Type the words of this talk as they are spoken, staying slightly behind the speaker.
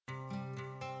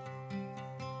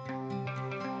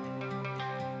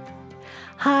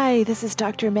Hi, this is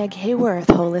Dr. Meg Hayworth,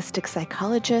 holistic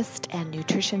psychologist and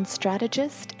nutrition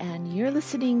strategist, and you're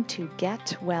listening to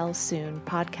Get Well Soon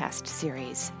podcast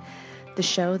series, the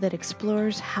show that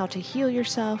explores how to heal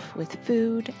yourself with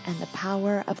food and the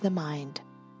power of the mind.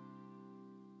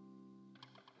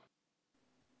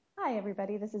 Hi,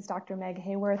 everybody. This is Dr. Meg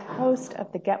Hayworth, host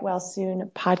of the Get Well Soon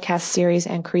podcast series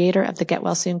and creator of the Get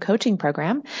Well Soon coaching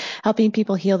program, helping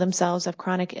people heal themselves of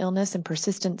chronic illness and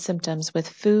persistent symptoms with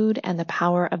food and the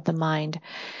power of the mind.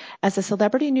 As a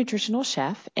celebrity nutritional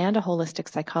chef and a holistic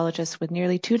psychologist with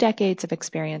nearly 2 decades of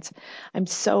experience, I'm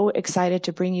so excited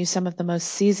to bring you some of the most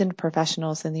seasoned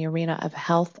professionals in the arena of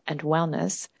health and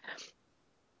wellness.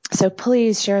 So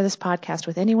please share this podcast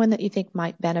with anyone that you think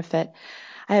might benefit.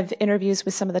 I have interviews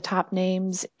with some of the top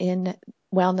names in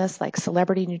wellness, like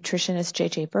celebrity nutritionist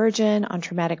J.J. Virgin on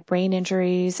traumatic brain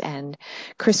injuries, and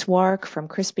Chris Wark from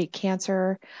Chris Beat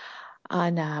Cancer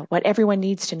on what everyone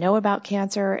needs to know about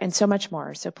cancer, and so much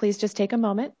more. So please just take a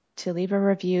moment to leave a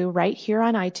review right here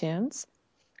on iTunes.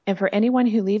 And for anyone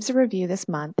who leaves a review this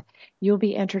month, you'll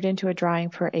be entered into a drawing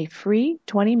for a free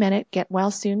 20-minute Get Well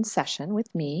Soon session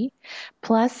with me,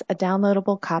 plus a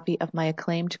downloadable copy of my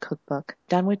acclaimed cookbook,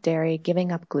 Done with Dairy,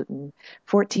 Giving Up Gluten,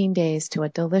 14 Days to a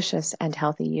Delicious and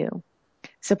Healthy You.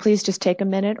 So please just take a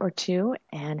minute or two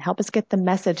and help us get the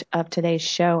message of today's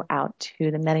show out to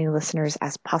the many listeners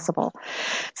as possible.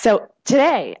 So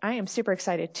today I am super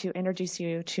excited to introduce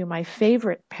you to my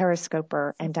favorite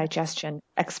periscoper and digestion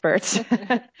experts.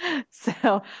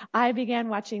 So I began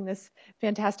watching this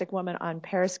fantastic woman on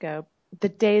Periscope the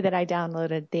day that I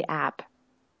downloaded the app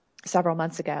several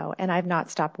months ago, and I've not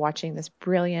stopped watching this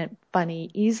brilliant, funny,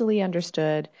 easily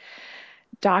understood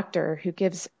doctor who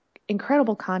gives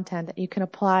incredible content that you can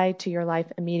apply to your life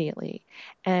immediately.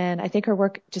 And I think her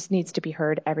work just needs to be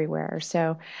heard everywhere.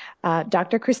 So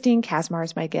Dr. Christine Kaczmar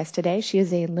is my guest today. She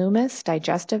is a Loomis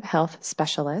Digestive Health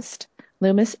Specialist,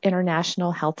 Loomis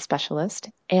International Health Specialist,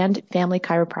 and family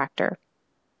chiropractor.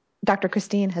 Dr.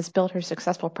 Christine has built her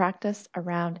successful practice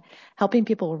around helping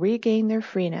people regain their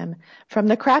freedom from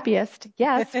the crappiest,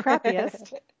 yes,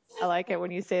 crappiest, I like it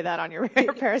when you say that on your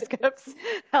periscopes,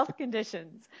 health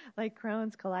conditions like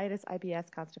Crohn's, colitis,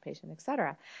 IBS, constipation,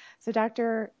 etc. So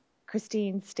Dr.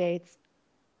 Christine states,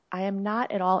 I am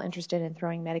not at all interested in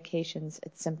throwing medications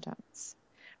at symptoms.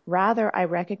 Rather, I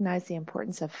recognize the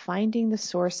importance of finding the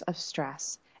source of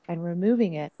stress and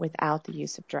removing it without the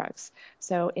use of drugs.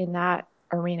 So in that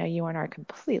arena, you and I are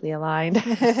completely aligned.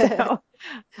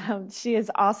 She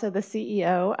is also the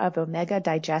CEO of Omega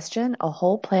Digestion, a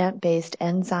whole plant-based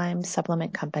enzyme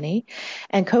supplement company,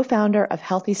 and co-founder of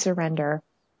Healthy Surrender,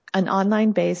 an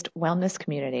online-based wellness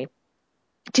community,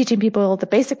 teaching people the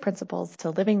basic principles to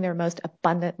living their most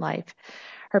abundant life.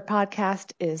 Her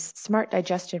podcast is Smart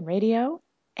Digestion Radio,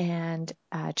 and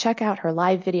check out her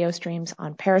live video streams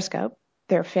on Periscope.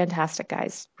 They're fantastic,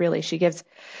 guys. Really,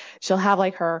 she'll have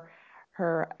like her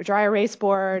dry erase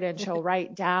board, and she'll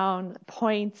write down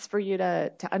points for you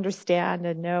to understand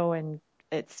and know, and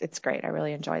it's great. I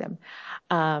really enjoy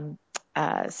them.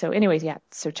 So anyways, yeah,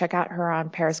 so check out her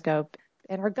on Periscope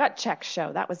and her Gut Check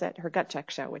show. That was it, her Gut Check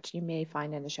show, which you may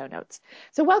find in the show notes.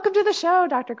 So welcome to the show,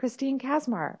 Dr. Christine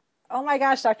Kaczmar. Oh my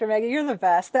gosh, Dr. Maggie, you're the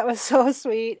best. That was so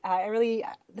sweet. I really,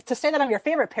 to say that I'm your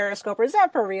favorite periscoper, is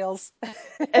that for reals?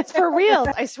 It's for reals.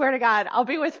 I swear to God, I'll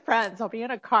be with friends. I'll be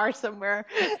in a car somewhere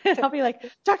and I'll be like,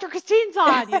 Dr. Christine's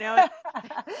on, and they'll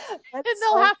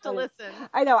so have funny. to listen.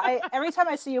 I know. Every time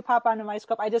I see you pop onto my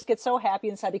scope, I just get so happy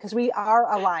inside because we are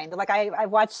aligned. Like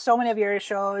I've watched so many of your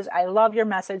shows. I love your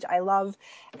message. I love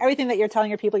everything that you're telling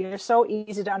your people. You're so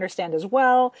easy to understand as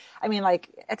well. I mean, like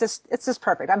it's just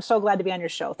perfect. I'm so glad to be on your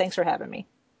show. Thanks for having me.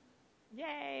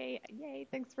 Yay.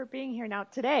 Thanks for being here. Now,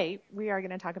 today we are going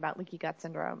to talk about leaky gut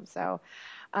syndrome. So,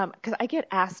 because I get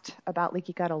asked about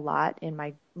leaky gut a lot in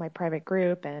my private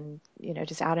group and,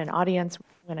 just out in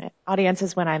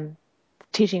audiences when I'm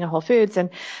teaching at Whole Foods.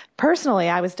 And personally,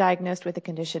 I was diagnosed with a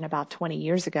condition about 20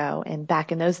 years ago. And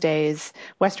back in those days,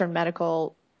 Western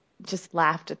medical just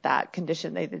laughed at that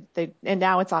condition. And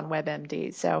now it's on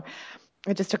WebMD. So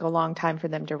it just took a long time for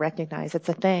them to recognize it's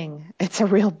a thing. It's a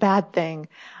real bad thing.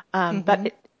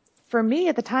 But for me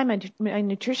at the time, my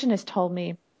nutritionist told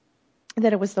me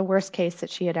that it was the worst case that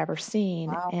she had ever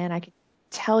seen. Wow. And I could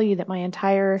tell you that my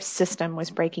entire system was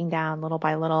breaking down little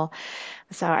by little.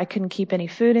 So I couldn't keep any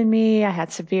food in me. I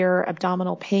had severe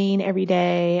abdominal pain every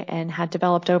day and had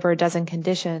developed over a dozen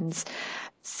conditions.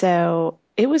 So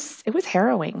it was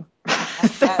harrowing.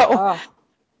 So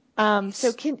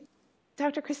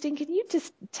Dr. Christine, can you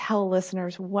just tell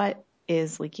listeners what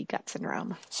is leaky gut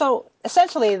syndrome? So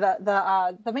essentially,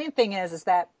 the main thing is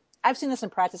that I've seen this in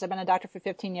practice. I've been a doctor for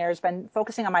 15 years, been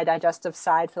focusing on my digestive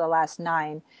side for the last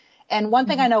 9. And one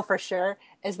thing I Mm-hmm. know for sure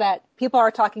is that people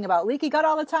are talking about leaky gut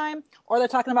all the time, or they're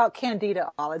talking about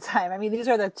candida all the time. I mean, these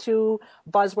are the two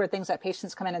buzzword things that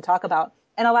patients come in and talk about.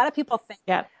 And a lot of people think,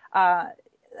 Yeah. uh,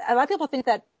 a lot of people think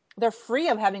that they're free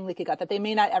of having leaky gut, that they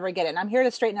may not ever get it. And I'm here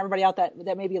to straighten everybody out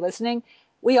that may be listening.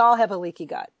 We all have a leaky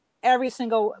gut. Every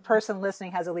single person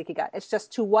listening has a leaky gut. It's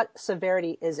just, to what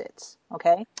severity is it?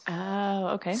 Okay. Oh,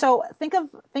 okay. So think of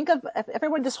if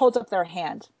everyone just holds up their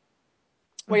hand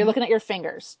where you're Mm-hmm. looking at your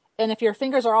fingers. And if your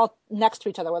fingers are all next to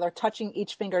each other, where they're touching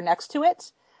each finger next to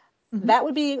it, Mm-hmm. that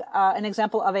would be an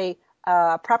example of a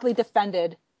properly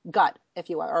defended gut, if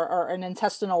you will, or an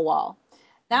intestinal wall.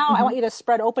 Now I Mm-hmm. want you to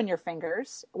spread open your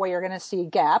fingers where you're going to see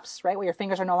gaps, right? Where your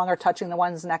fingers are no longer touching the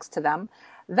ones next to them.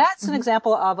 That's an Mm-hmm.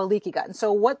 example of a leaky gut. And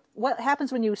so what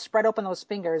happens when you spread open those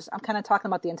fingers? I'm kind of talking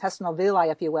about the intestinal villi,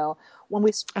 if you will. When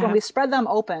Uh-huh. we spread them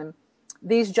open,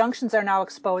 these junctions are now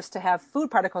exposed to have food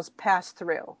particles pass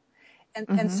through. And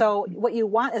Mm-hmm. so what you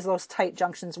want is those tight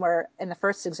junctions where, in the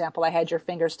first example, I had your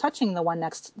fingers touching the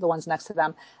ones next to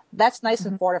them. That's nice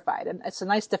and Mm-hmm. fortified, and it's a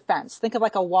nice defense. Think of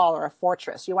like a wall or a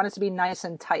fortress. You want it to be nice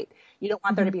and tight. You don't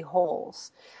want there to Mm-hmm. be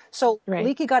holes. So Right.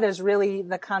 leaky gut is really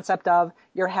the concept of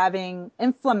you're having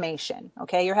inflammation.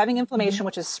 Okay, you're having Mm-hmm. inflammation,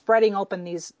 which is spreading open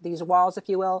these walls, if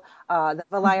you will. The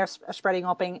villi Mm-hmm. are spreading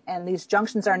open, and these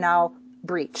junctions are now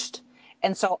breached.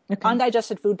 And so Okay.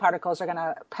 undigested food particles are going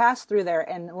to pass through there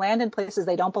and land in places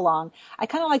they don't belong. I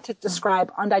kind of like to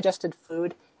describe undigested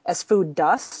food as food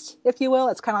dust, if you will.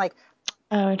 It's kind of like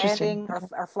Oh, interesting. landing Okay.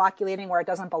 or flocculating where it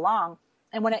doesn't belong.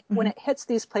 And when Mm-hmm. it hits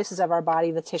these places of our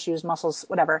body, the tissues, muscles,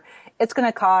 whatever, it's going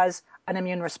to cause an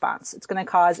immune response. It's going to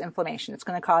cause inflammation. It's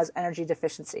going to cause energy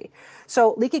deficiency.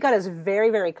 So leaky gut is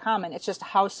very, very common. It's just,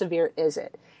 how severe is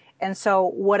it? And so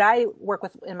what I work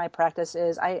with in my practice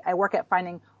is I work at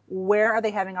finding, where are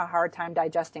they having a hard time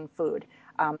digesting food.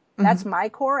 Mm-hmm. That's my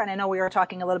core. And I know we were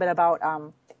talking a little bit about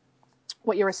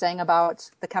what you were saying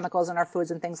about the chemicals in our foods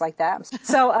and things like that.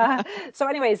 So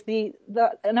anyways, the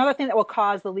another thing that will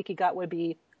cause the leaky gut would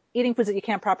be eating foods that you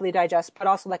can't properly digest, but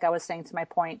also, like I was saying to my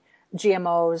point,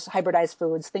 GMOs, hybridized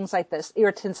foods, things like this,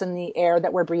 irritants in the air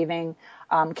that we're breathing,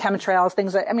 chemtrails,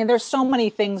 things that, I mean, there's so many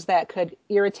things that could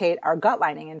irritate our gut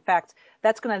lining. In fact,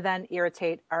 that's going to then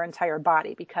irritate our entire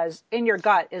body, because in your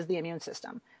gut is the immune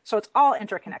system. So it's all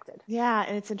interconnected. Yeah,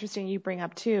 and it's interesting you bring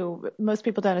up too. Most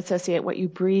people don't associate what you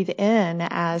breathe in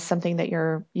as something that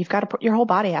you've got to, your whole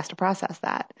body has to process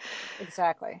that.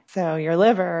 Exactly. So your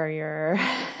liver, your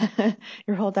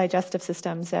your whole digestive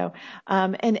system. So,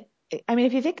 and I mean,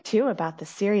 if you think too about the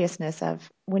seriousness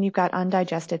of when you've got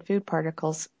undigested food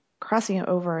particles crossing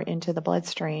over into the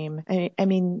bloodstream, I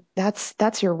mean, that's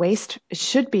your waste, it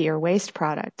should be your waste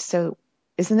product. So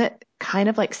isn't it kind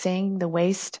of like saying the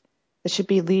waste that should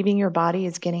be leaving your body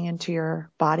is getting into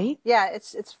your body? Yeah,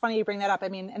 it's funny you bring that up. I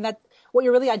mean, and that what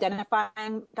you're really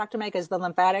identifying, Dr. Meg, is the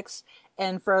lymphatics.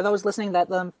 And for those listening,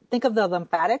 think of the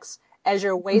lymphatics as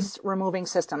your Mm-hmm. waste removing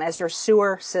system, as your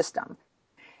sewer system.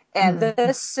 And Mm-hmm.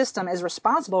 this system is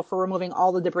responsible for removing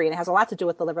all the debris. And it has a lot to do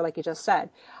with the liver, like you just said.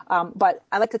 But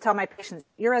I like to tell my patients,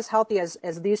 you're as healthy as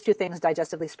these two things,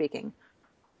 digestively speaking.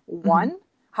 Mm-hmm. One,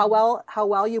 how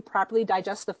well you properly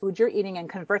digest the food you're eating and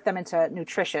convert them into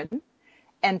nutrition.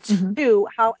 And Mm-hmm. two,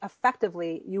 how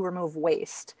effectively you remove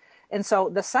waste. And so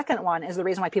the second one is the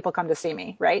reason why people come to see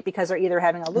me, right? Because they're either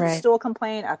having a loose Right. stool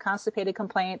complaint, a constipated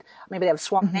complaint, maybe they have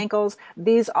swollen Mm-hmm. ankles.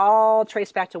 These all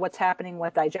trace back to what's happening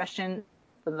with digestion,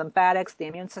 the lymphatics, the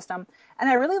immune system. And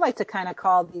I really like to kind of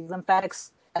call the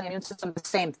lymphatics and the immune system the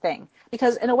same thing,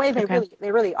 because in a way Okay.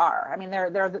 they really are. I mean,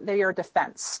 they're your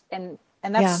defense. And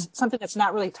Yeah. that's something that's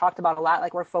not really talked about a lot.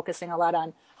 Like, we're focusing a lot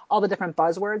on all the different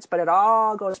buzzwords, but it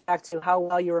all goes back to how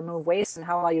well you remove waste and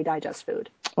how well you digest food.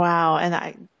 Wow. And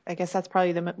I guess that's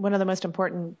probably one of the most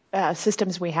important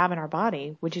systems we have in our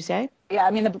body. Would you say? Yeah,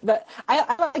 I mean,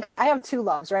 I have two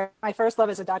loves, right? My first love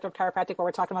is a doctor of chiropractic, where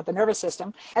we're talking about the nervous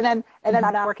system, and then Hmm.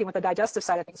 I'm now working with the digestive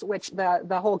side of things, which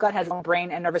the whole gut has its own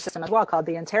brain and nervous system as well, called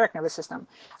the enteric nervous system.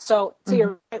 So, to Hmm.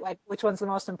 your right, like, which one's the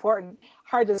most important?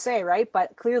 Hard to say, right?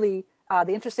 But clearly,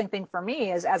 the interesting thing for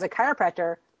me is, as a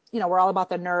chiropractor, we're all about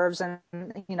the nerves and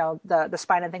the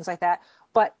spine and things like that.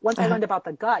 But once I Uh-huh. learned about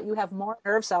the gut, you have more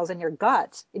nerve cells in your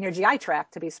gut, in your GI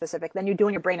tract to be specific, than you do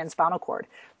in your brain and spinal cord.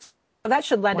 So that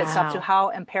should lend itself to Wow. how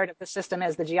imperative the system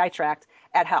is, the GI tract,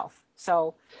 at health.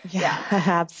 So, Yeah, yeah,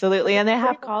 absolutely. And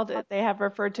pretty much they have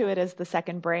referred to it as the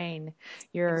second brain,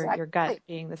 your gut exactly.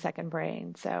 being the second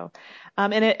brain. So,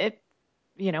 and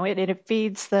it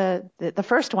feeds the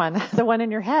first one, the one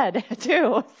in your head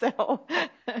too. So,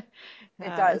 It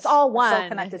It's does. all They're so one.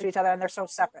 connected to each other and they're so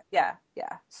separate. Yeah,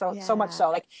 yeah. So much Yeah.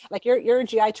 so. Like your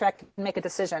GI tract can make a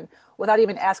decision without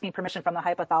even asking permission from the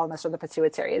hypothalamus or the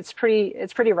pituitary. It's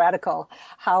pretty radical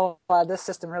how this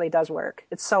system really does work.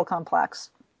 It's so complex.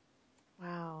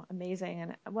 Wow, amazing.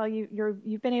 And well,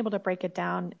 you've been able to break it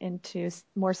down into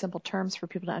more simple terms for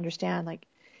people to understand. Like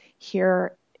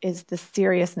here is the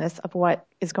seriousness of what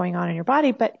is going on in your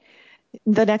body. But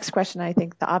the next question, I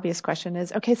think the obvious question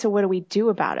is, okay, so what do we do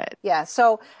about it? Yeah.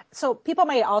 So people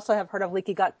may also have heard of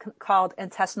leaky gut called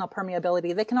intestinal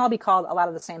permeability. They can all be called a lot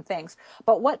of the same things.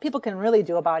 But what people can really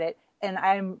do about it, and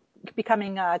I'm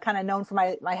becoming kind of known for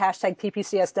my hashtag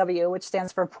PPCSW, which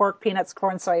stands for pork, peanuts,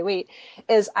 corn, soy, wheat,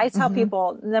 is I tell Mm-hmm.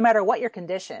 people no matter what your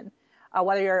condition,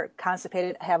 whether you're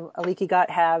constipated, have a leaky gut,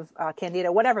 have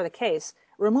candida, whatever the case,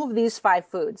 remove these 5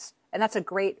 foods. And that's a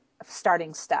great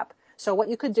starting step. So what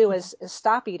you could do is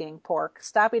stop eating pork,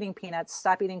 stop eating peanuts,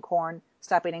 stop eating corn,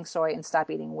 stop eating soy, and stop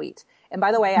eating wheat. And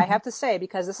by the way, I Mm-hmm. have to say,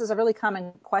 because this is a really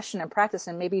common question in practice,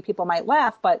 and maybe people might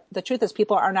laugh, but the truth is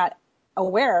people are not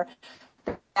aware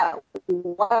that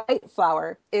white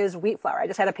flour is wheat flour. I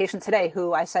just had a patient today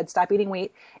who I said, stop eating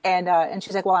wheat. And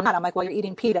she's like, well, I'm not. I'm like, well, you're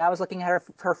eating pita. I was looking at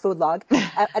her food log.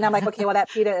 And I'm like, okay, well,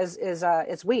 that pita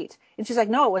is wheat. And she's like,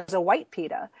 no, it was a white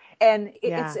pita. And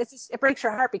Yeah, it breaks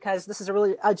your heart because this is a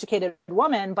really educated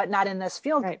woman, but not in this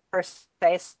field right. per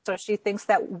se. So she thinks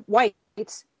that white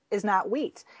is not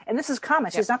wheat. And this is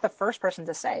common. She's Yep. not the first person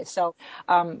to say. So,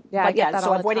 Yeah, I but get yeah, that so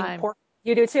all the avoiding time. pork.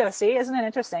 You do too. See, isn't it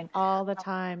interesting? All the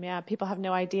time. Yeah, people have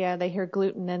no idea. They hear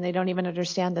gluten and they don't even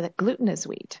understand that gluten is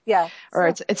wheat, Yeah.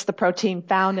 or it's the protein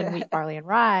found in wheat, barley, and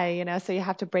rye. So you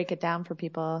have to break it down for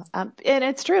people. And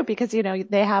it's true because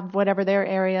they have whatever their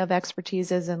area of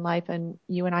expertise is in life, and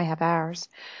you and I have ours.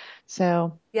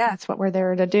 So Yeah. that's what we're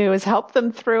there to do is help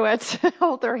them through it,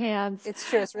 hold their hands. It's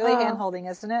true. It's really hand Oh, holding,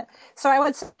 isn't it? So I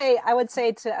would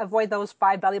say to avoid those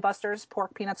 5 belly busters,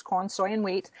 pork, peanuts, corn, soy, and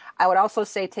wheat. I would also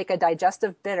say take a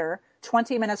digestive bitter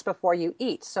 20 minutes before you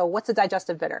eat. So what's a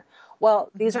digestive bitter? Well,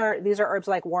 these mhm. are these are herbs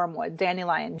like wormwood,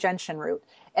 dandelion, gentian root,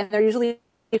 and they're usually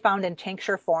found in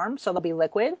tincture form, so they'll be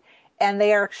liquid. And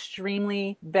they are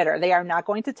extremely bitter. They are not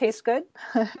going to taste good.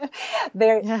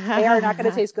 They are not going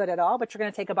to taste good at all, but you're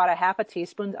going to take about a half a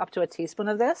teaspoon up to a teaspoon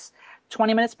of this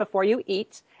 20 minutes before you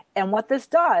eat. And what this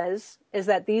does is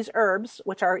that these herbs,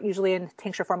 which are usually in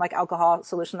tincture form, like alcohol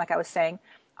solution, like I was saying,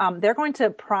 they're going to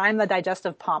prime the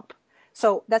digestive pump.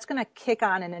 So that's going to kick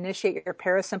on and initiate your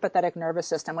parasympathetic nervous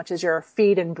system, which is your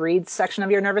feed and breathe section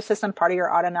of your nervous system, part of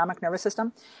your autonomic nervous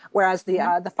system. Whereas the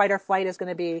Mhm. the fight or flight is going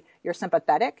to be your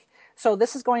sympathetic. So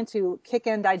this is going to kick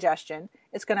in digestion.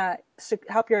 It's going to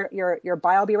help your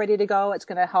bile be ready to go. It's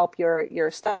going to help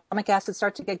your stomach acid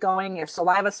start to get going, your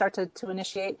saliva start to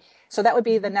initiate. So that would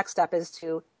be the Mhm. next step is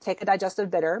to take a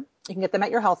digestive bitter. You can get them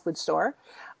at your health food store.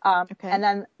 Okay. And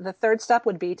then the third step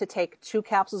would be to take 2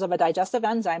 capsules of a digestive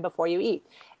enzyme before you eat.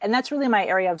 And that's really my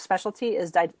area of specialty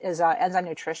is enzyme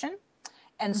nutrition.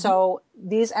 And Mhm. so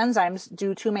these enzymes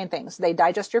do 2 main things. They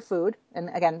digest your food.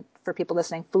 And again, for people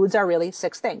listening, foods are really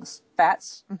 6 things: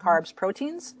 fats, Mhm. carbs,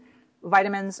 proteins,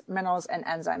 vitamins, minerals, and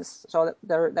enzymes. So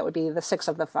that would be the 6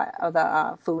 of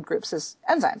the food groups is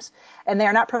enzymes. And they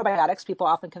are not probiotics. People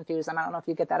often confuse them. I don't know if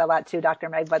you get that a lot too, Dr.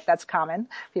 Meg, but that's common.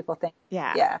 People think,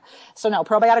 Yeah. yeah. So no,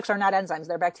 probiotics are not enzymes.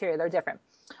 They're bacteria. They're different.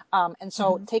 And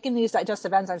so Mhm. taking these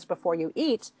digestive enzymes before you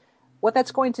eat, what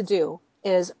that's going to do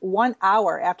is 1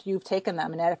 hour after you've taken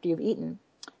them and after you've eaten,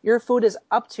 your food is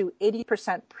up to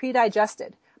 80%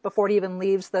 pre-digested before it even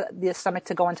leaves the stomach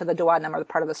to go into the duodenum or the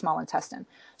part of the small intestine.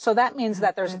 So that means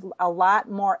that there's Okay. a lot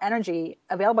more energy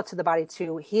available to the body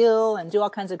to heal and do all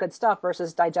kinds of good stuff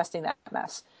versus digesting that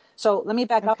mess. So let me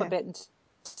back up a Okay. bit and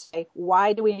say,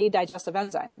 why do we need digestive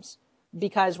enzymes?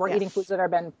 Because we're eating foods Yes. that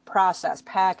have been processed,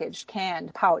 packaged,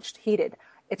 canned, pouched, heated.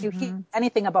 If you heat Mhm.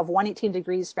 anything above 118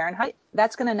 degrees Fahrenheit,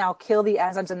 that's going to now kill the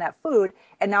enzymes in that food.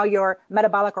 And now your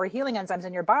metabolic or healing enzymes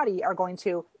in your body are going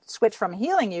to switch from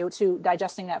healing you to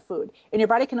digesting that food. And your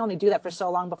body can only do that for so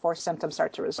long before symptoms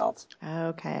start to result.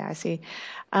 Okay, I see.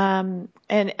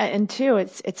 And two,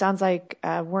 it sounds like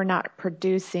we're not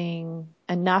producing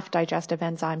enough digestive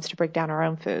enzymes to break down our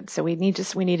own food, so we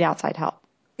need outside help.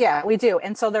 Yeah, we do.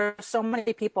 And so there's so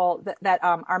many people that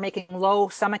are making low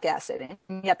stomach acid,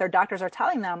 and yet their doctors are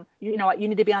telling them, you know what, you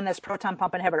need to be on this proton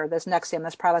pump inhibitor, this Nexium,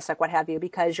 this Prilosec, what have you,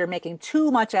 because you're making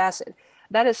too much acid.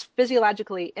 That is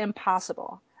physiologically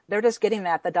impossible. They're just getting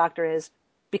that, the doctor is,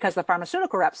 because the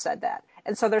pharmaceutical rep said that.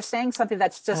 And so they're saying something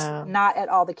that's just Oh. not at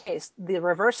all the case. The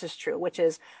reverse is true, which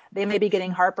is they may be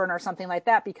getting heartburn or something like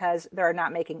that because they're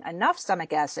not making enough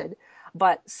stomach acid.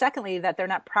 But secondly, that they're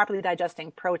not properly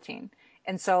digesting protein.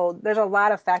 And so there's a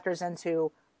lot of factors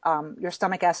into your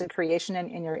stomach acid creation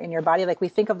in your body. Like we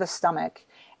think of the stomach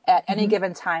at any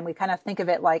given time. We kind of think of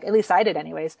it like, at least I did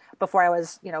anyways, before I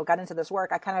was, got into this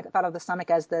work, I kind of thought of the stomach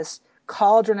as this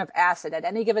cauldron of acid. At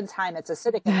any given time, it's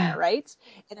acidic in there, right?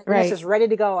 And it's Right. just ready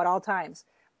to go at all times.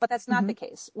 But that's not Mm-hmm. the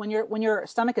case. When your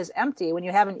stomach is empty, when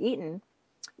you haven't eaten,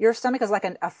 your stomach is like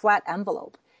a flat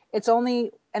envelope. It's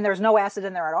only, and there's no acid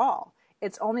in there at all.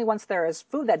 It's only once there is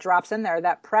food that drops in there,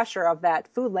 that pressure of that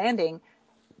food landing,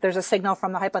 there's a signal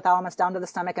from the hypothalamus down to the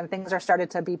stomach, and things are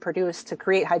started to be produced to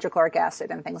create hydrochloric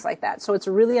acid and things like that. So it's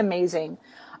really amazing,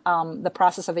 the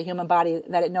process of the human body,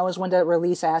 that it knows when to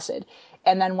release acid.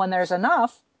 And then when there's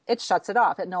enough, it shuts it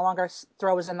off. It no longer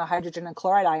throws in the hydrogen and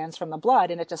chloride ions from the blood,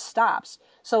 and it just stops.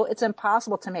 So it's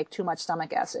impossible to make too much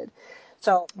stomach acid.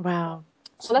 So Wow.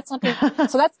 so that's something.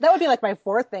 So that would be like my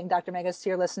fourth thing, Dr. Megas, to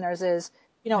your listeners is,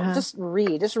 Uh-huh. just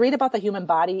read about the human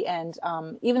body. And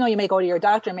even though you may go to your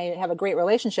doctor, may have a great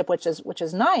relationship, which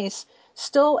is nice,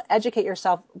 still educate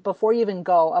yourself before you even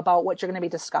go about what you're going to be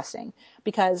discussing,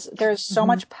 because there's so Mm-hmm.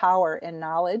 much power in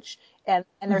knowledge. And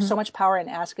there's Mm-hmm. so much power in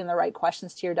asking the right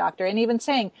questions to your doctor, and even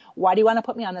saying, why do you want to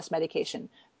put me on this medication?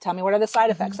 Tell me, what are the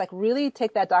side Mm-hmm. effects? Like really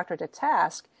take that doctor to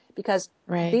task, because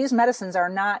Right. these medicines are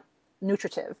not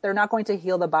nutritive. They're not going to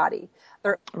heal the body.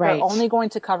 They're Right. only going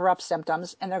to cover up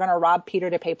symptoms, and they're going to rob Peter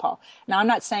to pay Paul. Now, I'm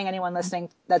not saying anyone listening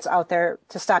that's out there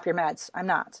to stop your meds. I'm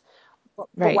not. But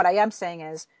what Right. I am saying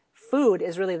is food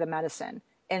is really the medicine,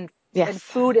 and Yes.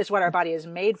 food is what our body is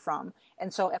made from.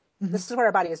 And so if Mm-hmm. this is what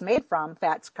our body is made from: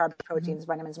 fats, carbs, Mm-hmm. proteins,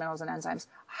 vitamins, minerals, and enzymes.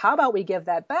 How about we give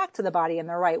that back to the body in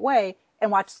the right way and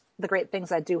watch the great things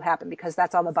that do happen, because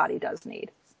that's all the body does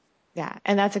need. Yeah,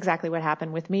 and that's exactly what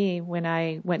happened with me when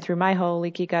I went through my whole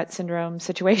leaky gut syndrome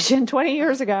situation 20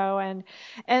 years ago,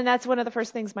 and that's one of the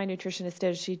first things my nutritionist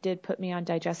did. She did put me on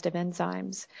digestive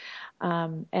enzymes,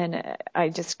 and I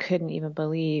just couldn't even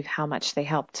believe how much they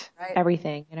helped Right.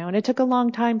 everything, And it took a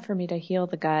long time for me to heal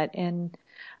the gut, and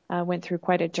went through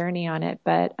quite a journey on it.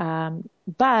 But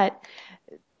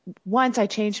once I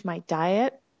changed my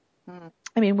diet, Mm.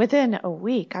 I mean, within a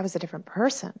week, I was a different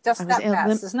person. I Just was that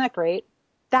fast. Isn't that great?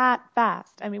 that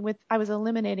fast. I mean, I was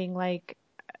eliminating like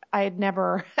I had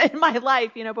never in my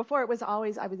life, before it was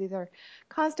always, I was either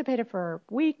constipated for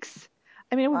weeks.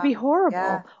 I mean, it would be Wow. Yeah.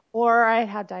 horrible, or I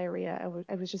had diarrhea.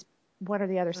 I was just one or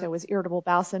the other. So Mm. it was irritable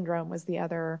bowel syndrome was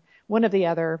one of the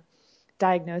other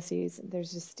diagnoses.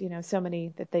 There's just, so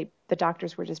many that the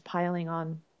doctors were just piling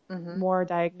on Mm-hmm. more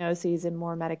diagnoses and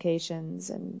more medications,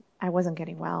 and I wasn't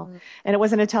getting well. Mm. And it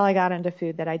wasn't until I got into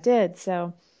food that I did.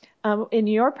 So, in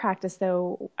your practice,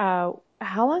 though, how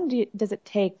long does it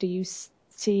take? Do you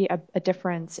see a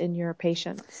difference in your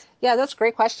patients? Yeah, that's a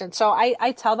great question. So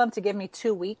I tell them to give me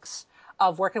 2 weeks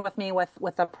of working with me with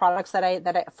the products that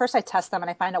I first I test them and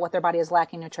I find out what their body is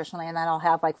lacking nutritionally, and then I'll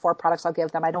have like 4 products I'll give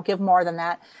them. I don't give more than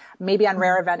that. Maybe on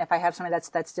rare Mm-hmm. event, if I have somebody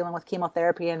that's dealing with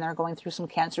chemotherapy and they're going through some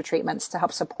cancer treatments, to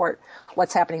help support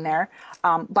what's happening there.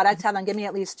 But I tell them, give me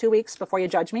at least 2 weeks before you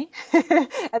judge me.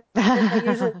 And they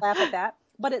usually laugh at that.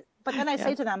 But then I say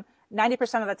Yeah. to them,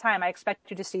 90% of the time, I expect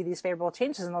you to see these favorable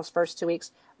changes in those first 2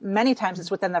 weeks. Many times Mhm.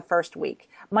 it's within the first week,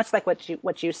 much like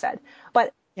what you said.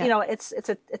 But Yeah.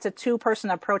 it's a two-person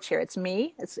approach here. It's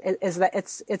me.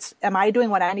 It's am I doing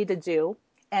what I need to do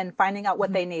and finding out what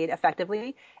Mhm. they need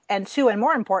effectively? And two, and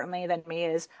more importantly than me,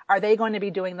 is are they going to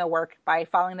be doing the work by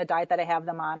following the diet that I have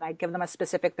them on? I give them a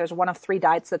specific, there's one of 3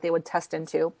 diets that they would test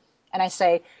into. And I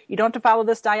say, you don't have to follow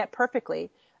this diet perfectly,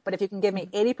 but if you can give me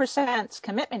Mhm. 80%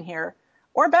 commitment here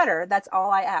or better, that's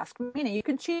all I ask. Meaning you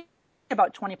can cheat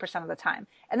about 20% of the time.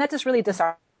 And that just really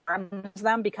disarms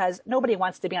them, because nobody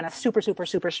wants to be on a super, super,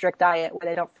 super strict diet where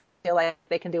they don't feel like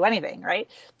they can do anything, right?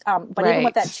 But even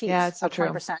with that Right. Yeah, cheat it's so of true.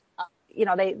 20%,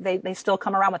 they still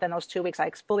come around within those 2 weeks.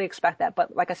 I fully expect that.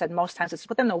 But like I said, most times it's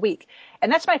within the week.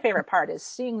 And that's my favorite part, is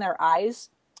seeing their eyes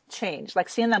change, like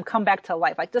seeing them come back to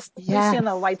life, like just literally seeing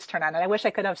the Yes. lights turn on. And I wish I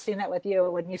could have seen that with you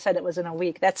when you said it was in a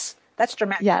week. That's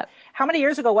dramatic. Yeah. How many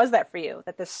years ago was that for you,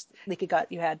 that this leaky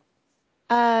gut you had?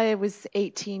 It was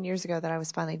 18 years ago that I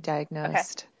was finally Okay.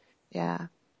 diagnosed. Yeah.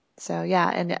 So yeah,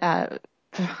 and I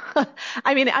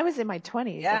mean, I was in my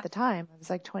 20s at Yeah. the time. I was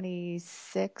like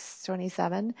 26,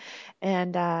 27,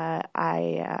 and I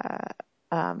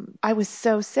was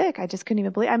so sick. I just couldn't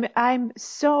even believe. I'm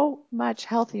so much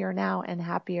healthier now and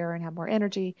happier and have more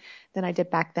energy than I did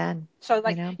back then, So you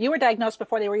like know? you were diagnosed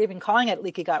before they were even calling it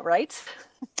leaky gut, right?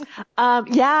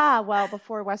 Yeah, well,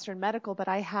 before Western Medical, but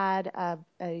I had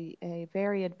a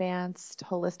very advanced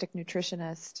holistic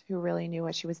nutritionist who really knew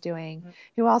what she was doing,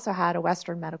 who also had a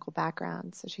Western medical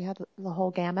background. So she had the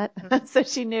whole gamut. So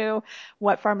she knew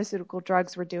what pharmaceutical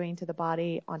drugs were doing to the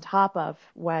body on top of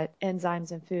what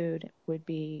enzymes in food would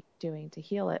be doing to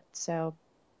heal it. So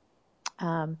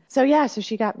yeah, so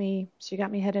she got me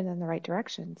headed in the right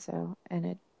direction. So,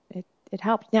 and it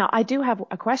helped. Now, I do have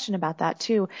a question about that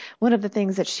too. One of the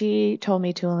things that she told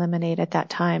me to eliminate at that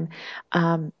time,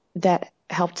 that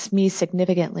helped me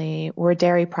significantly were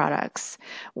dairy products.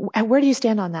 Where do you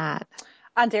stand on that?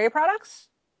 On dairy products?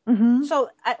 Mm-hmm. So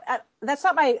that's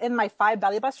not in my five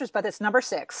belly busters, but it's number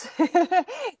six. so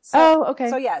Oh, so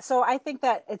okay. yeah, so I think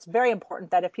that it's very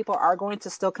important that if people are going to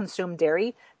still consume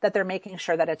dairy, that they're making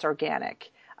sure that it's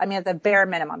organic. I mean, at the bare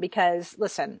minimum, because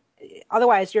listen,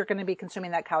 otherwise you're going to be consuming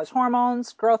that cow's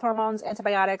hormones, growth hormones,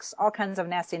 antibiotics, all kinds of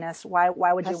nastiness. Why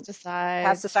would you Pesticides,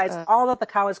 pesticides, all that the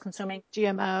cow is consuming?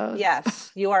 GMOs.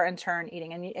 Yes, you are in turn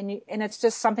eating, and it's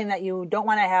just something that you don't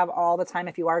want to have all the time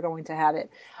if you are going to have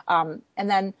it. And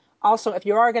then also, if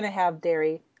you are going to have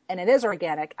dairy and it is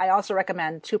organic, I also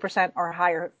recommend 2% or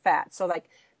higher fat. So, like,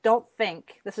 don't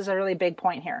think this is a really big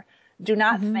point here. Do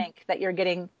not Mm-hmm. think that you're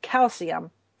getting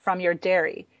calcium from your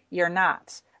dairy. You're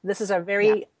not. This is a Yeah.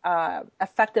 very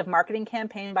effective marketing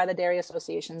campaign by the dairy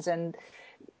associations, and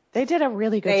They did a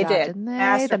really good they job, did didn't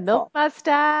they? The milk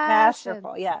masterful. mustache and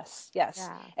Masterful, yes, yes.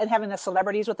 yeah. And having the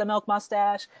celebrities with the milk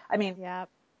mustache. I mean, Yeah.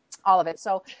 all of it.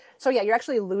 So yeah, you're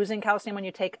actually losing calcium when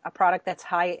you take a product that's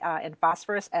high in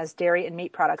phosphorus, as dairy and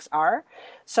meat products are.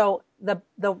 So the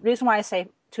reason why I say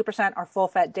 2% or full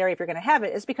fat dairy if you're going to have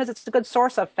it is because it's a good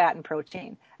source of fat and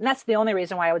protein, and that's the only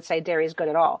reason why I would say dairy is good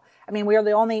at all. I mean, we are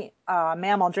the only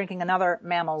mammal drinking another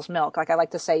mammal's milk. Like I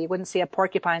like to say, you wouldn't see a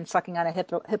porcupine sucking on a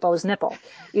hippo's nipple.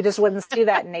 You just wouldn't see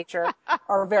that in nature,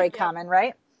 or very Yep. common,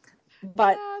 right?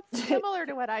 But Yeah, it's similar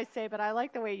to what I say, but I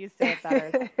like the way you say it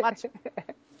better. It's much,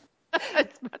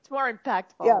 it's much more yeah,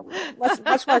 impactful.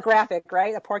 much more graphic,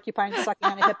 right? A porcupine sucking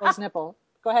on a hippo's nipple.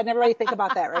 Go ahead and everybody think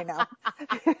about that right now.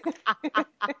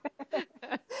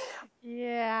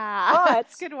 Yeah, But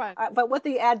it's a good one. with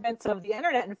the advent of the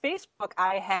internet and Facebook,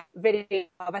 I have video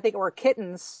of, I think it were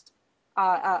kittens.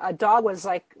 A dog was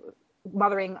like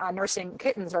mothering, nursing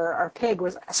kittens, or pig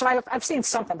was. So I've seen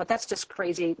something, but that's just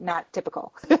crazy, not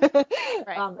typical.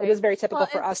 Right, It is right. very Well, typical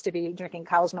for and us to be drinking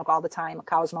cow's milk all the time.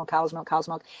 Cow's milk, cow's milk, cow's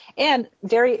milk, and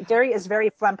dairy is very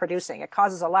phlegm producing. It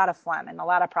causes a lot of phlegm and a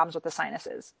lot of problems with the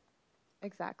sinuses.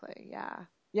 exactly. Yeah.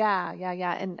 Yeah, yeah,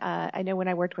 yeah. And I know when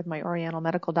I worked with my Oriental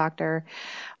medical doctor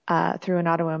through an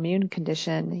autoimmune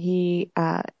condition, he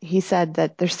said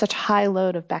that there's such high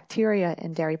load of bacteria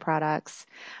in dairy products,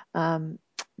 um,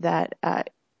 that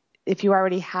if you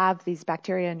already have these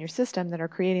bacteria in your system that are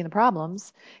creating the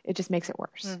problems, it just makes it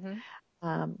worse.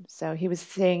 Mm-hmm. So he was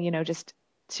saying, just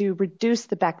to reduce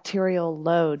the bacterial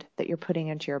load that you're putting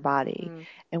into your body. Mm.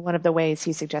 And one of the ways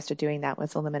he suggested doing that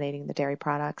was eliminating the dairy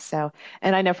products. So,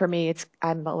 and I know for me,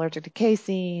 I'm allergic to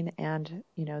casein and,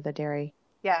 the dairy,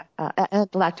 Yeah,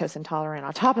 and lactose intolerant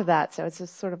on top of that. So it's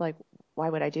just sort of like, why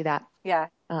would I do that? yeah,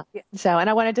 Uh, yeah. and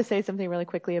I wanted to say something really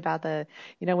quickly about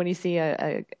when you see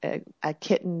a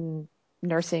kitten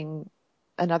nursing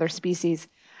another species,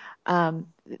 um,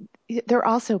 they're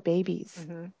also babies,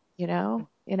 Mm-hmm.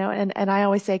 and I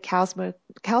always say cow's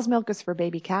milk is for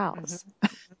baby cows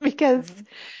Mm-hmm. because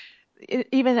Mm-hmm.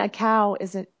 even a cow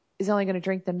is only going to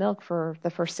drink the milk for the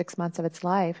first 6 months of its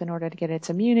life in order to get its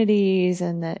immunities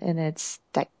and its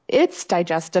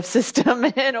digestive system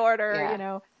in order.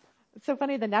 Yeah. It's so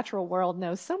funny. The natural world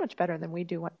knows so much better than we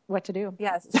do what to do.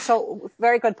 Yes, so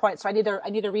very good point. So I need to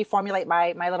reformulate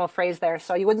my little phrase there.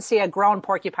 So you wouldn't see a grown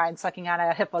porcupine sucking on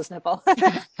a hippo's nipple.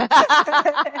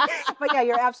 But yeah,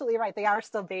 you're absolutely right. They are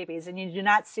still babies, and you do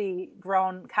not see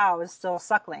grown cows still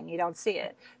suckling. You don't see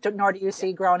it, nor do you Yeah.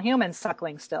 see grown humans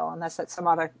suckling still, unless that's some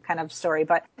other kind of story.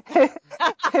 But I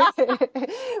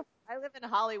live in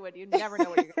Hollywood. You never know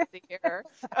what you're going to see here.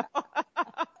 So.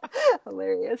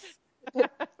 hilarious.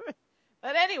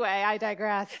 But anyway, I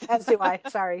digress. As do I.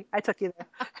 Sorry, I took you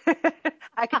there.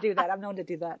 I could do that. I'm known to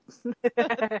do that.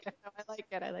 That's good. No, I like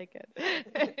it. I like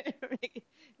it. It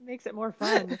makes it more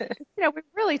fun. We're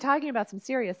really talking about some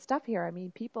serious stuff here. I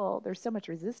mean, there's so much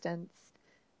resistance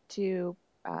to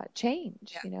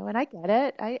change, Yeah. and I get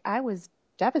it. I was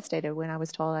devastated when I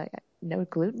was told no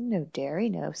gluten, no dairy,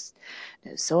 no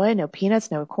soy, no peanuts,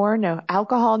 no corn, no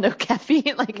alcohol, no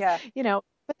caffeine. Yeah.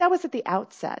 But that was at the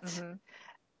outset. Hmm.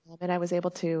 And I was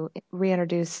able to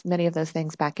reintroduce many of those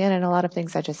things back in, and a lot of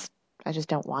things I just just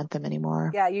don't want them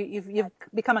anymore. Yeah, you've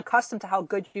become accustomed to how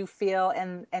good you feel,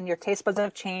 and your taste buds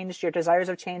have changed, your desires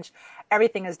have changed.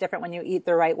 Everything is different when you eat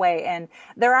the right way. And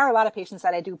there are a lot of patients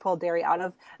that I do pull dairy out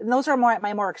of. And those are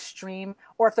more extreme,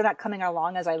 or if they're not coming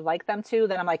along as I like them to,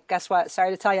 then I'm like, guess what?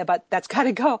 Sorry to tell you, but that's got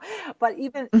to go. But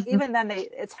even then,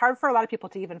 it's hard for a lot of people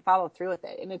to even follow through with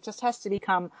it. And it just has to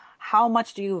become, how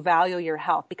much do you value your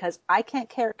health? Because I can't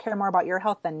care more about your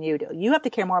health than you do. You have to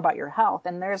care more about your health.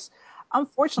 And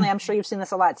unfortunately, I'm sure you've seen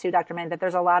this a lot too, Dr. Mann, that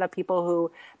there's a lot of people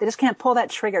who they just can't pull that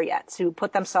trigger yet to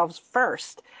put themselves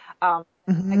first. Like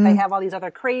they have all these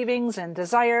other cravings and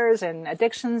desires and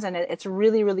addictions, and it's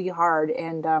really, really hard.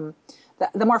 And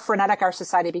the more frenetic our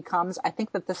society becomes, I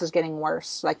think that this is getting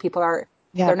worse. Like people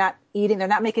they're not eating, they're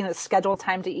not making a scheduled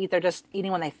time to eat. They're just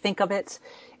eating when they think of it.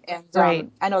 And Right.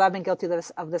 I know that I've been guilty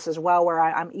of this as well, where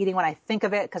I'm eating when I think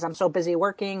of it because I'm so busy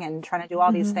working and trying to do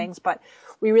all these things. But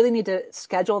we really need to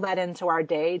schedule that into our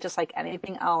day, just like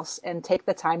anything else, and take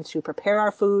the time to prepare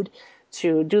our food,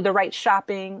 to do the right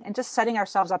shopping, and just setting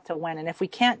ourselves up to win. And if we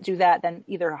can't do that, then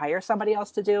either hire somebody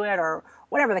else to do it or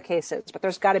whatever the case is. But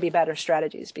there's got to be better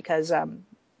strategies because,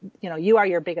 you are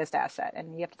your biggest asset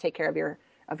and you have to take care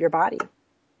of your body.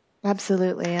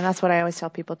 Absolutely. And that's what I always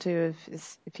tell people too.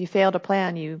 If you fail to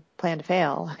plan, you plan to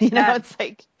fail. It's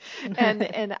like,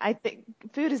 and I think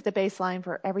food is the baseline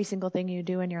for every single thing you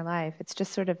do in your life. It's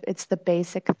just it's the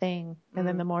basic thing. And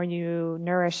then the more you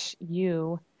nourish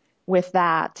you with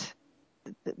that,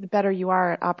 the better you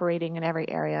are at operating in every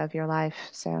area of your life.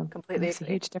 So it Completely makes a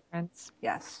agree. huge difference.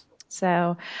 Yes.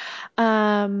 So,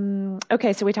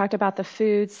 okay, so we talked about the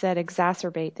foods that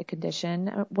exacerbate the condition.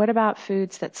 What about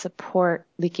foods that support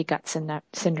leaky gut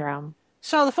syndrome?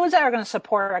 So the foods that are going to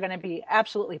support are going to be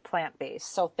absolutely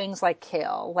plant-based. So things like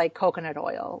kale, like coconut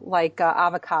oil, like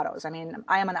avocados. I mean,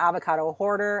 I am an avocado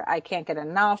hoarder. I can't get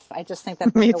enough. I just think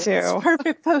that Me it's too.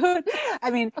 perfect food. I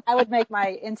mean, I would make my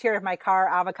interior of my car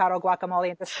avocado guacamole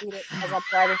and just eat it as I'm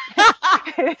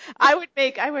driving. I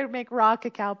would make raw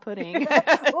cacao pudding.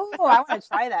 Oh, I want to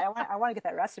try that. I want to get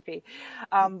that recipe.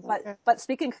 But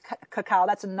speaking cacao,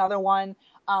 that's another one.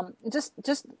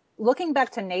 Just looking back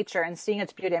to nature and seeing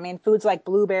its beauty. I mean, foods like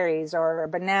blueberries or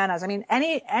bananas. I mean,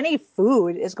 any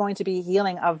food is going to be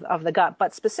healing of the gut.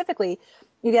 But specifically,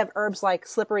 you have herbs like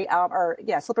slippery elm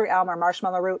or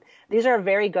marshmallow root. These are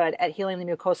very good at healing the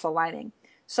mucosal lining.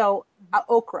 So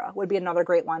okra would be another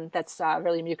great one that's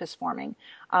really mucus forming.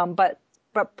 But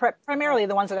primarily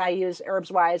the ones that I use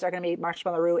herbs wise are going to be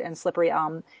marshmallow root and slippery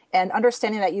elm. And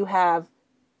understanding that your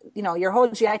whole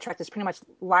GI tract is pretty much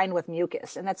lined with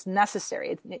mucus, and that's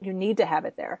necessary. You need to have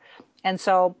it there. And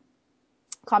so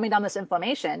calming down this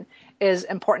inflammation is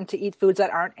important to eat foods that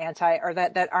aren't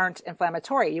that aren't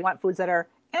inflammatory. You want foods that are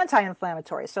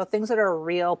anti-inflammatory. So things that are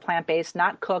real plant-based,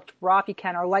 not cooked, raw if you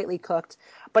can, or lightly cooked.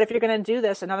 But if you're going to do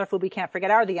this, another food we can't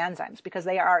forget are the enzymes, because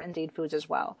they are indeed foods as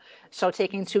well. So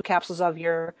taking 2 capsules of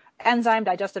your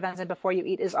digestive enzyme before you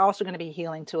eat is also going to be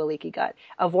healing to a leaky gut.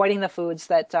 Avoiding the foods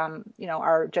that,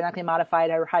 are genetically modified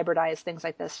or hybridized, things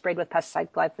like this, sprayed with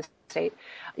pesticide, glyphosate.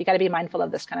 You got to be mindful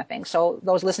of this kind of thing. So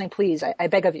those listening, please, I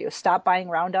beg of you, stop buying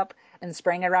Roundup and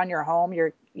spraying it around your home.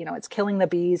 It's killing the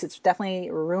bees. It's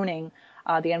definitely ruining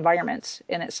the environment,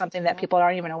 and it's something that people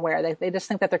aren't even aware. They just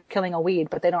think that they're killing a weed,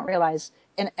 but they don't realize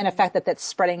in effect that's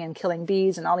spreading and killing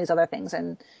bees and all these other things,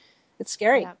 and it's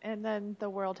scary. Yeah, and then the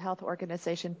World Health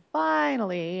Organization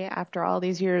finally, after all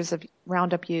these years of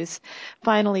Roundup use,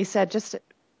 finally said just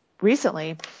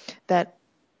recently that,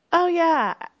 oh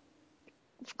yeah,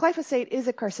 glyphosate is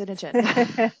a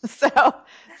carcinogen. So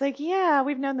it's like, yeah,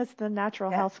 we've known this in the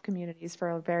natural Yeah. health communities for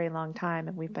a very long time,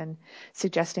 and we've been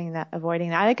suggesting that, avoiding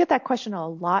that. I get that question a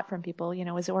lot from people,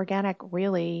 is organic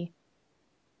really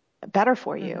better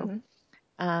for you?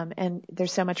 Mm-hmm. And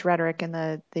there's so much rhetoric in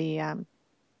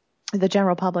the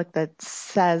general public that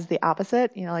says the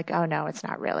opposite, like, oh no, it's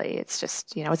not really. It's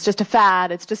just, it's just a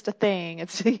fad. It's just a thing.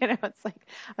 It's, it's like,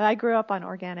 I grew up on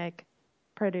organic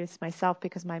produce myself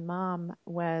because my mom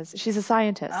she's a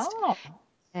scientist, Oh.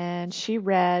 and she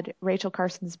read Rachel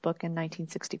Carson's book in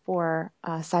 1964,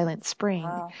 Silent Spring.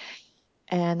 Wow.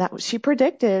 And she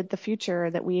predicted the future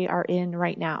that we are in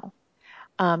right now.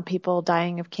 People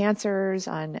dying of cancers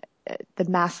on the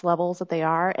mass levels that they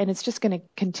are, and it's just going to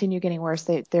continue getting worse.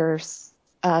 They're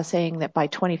saying that by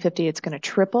 2050, it's going to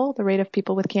triple the rate of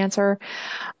people with cancer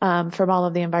from all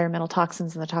of the environmental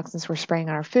toxins and the toxins we're spraying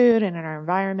on our food and in our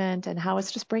environment, and how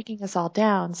it's just breaking us all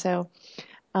down. So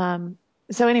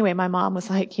So anyway, my mom was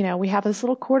like, we have this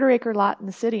little 1/4 acre lot in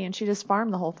the city and she just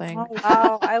farmed the whole thing. Oh,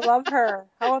 wow. I love her.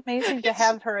 How amazing to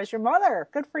have her as your mother.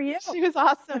 Good for you. She was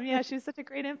awesome. Yeah, she was such a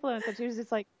great influence. And she was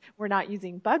just like, we're not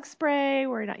using bug spray.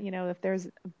 We're not, if there's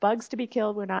bugs to be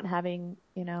killed, we're not having,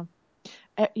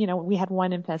 we had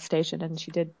one infestation and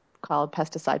she did call a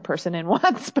pesticide person in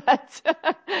once, but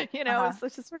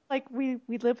it's just sort of like we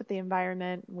live with the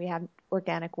environment. We have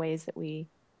organic ways that we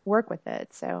work with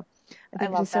it. So I I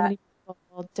think love just so that. many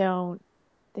people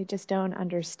they just don't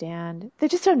understand. They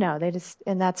just don't know.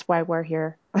 And that's why we're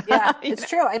here. Yeah, You it's know?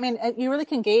 true. I mean, you really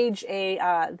can gauge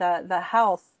the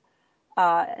health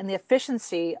and the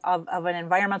efficiency of an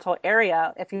environmental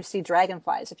area if you see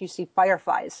dragonflies, if you see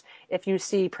fireflies, if you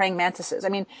see praying mantises. I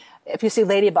mean, if you see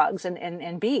ladybugs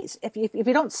and bees. If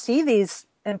you don't see these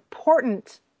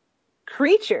important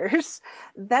creatures,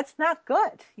 that's not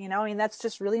good. I mean, that's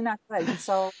just really not good.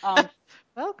 So,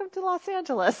 Welcome to Los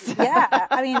Angeles. yeah,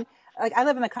 I mean, like I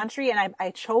live in the country and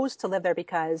I chose to live there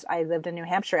because I lived in New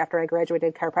Hampshire after I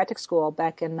graduated chiropractic school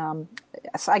back in,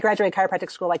 so I graduated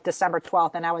chiropractic school like December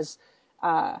 12th and I was,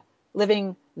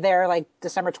 living there like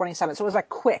December 27th. So it was like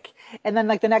quick. And then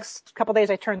like the next couple of days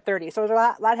I turned 30. So there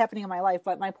was a lot happening in my life.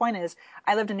 But my point is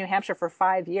I lived in New Hampshire for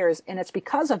 5 years and it's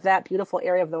because of that beautiful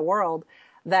area of the world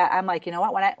that I'm like, you know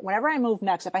what, whenever I move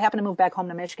next, if I happen to move back home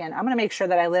to Michigan, I'm going to make sure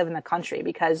that I live in the country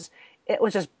because it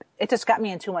just got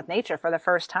me in tune with nature for the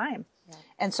first time. Yeah.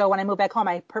 And so when I moved back home,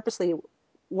 I purposely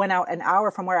went out an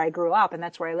hour from where I grew up, and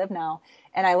that's where I live now.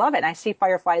 And I love it. And I see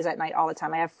fireflies at night all the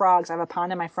time. I have frogs. I have a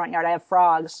pond in my front yard. I have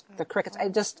frogs, the crickets. I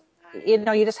just, you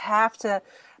just have to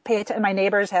pay attention. My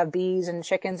neighbors have bees and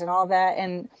chickens and all that.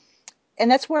 And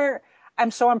that's where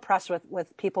I'm so impressed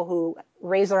with people who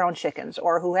raise their own chickens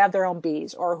or who have their own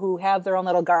bees or who have their own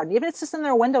little garden, even if it's just in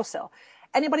their windowsill.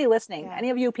 Anybody listening, any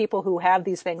of you people who have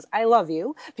these things, I love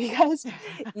you because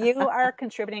you are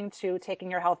contributing to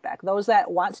taking your health back. Those that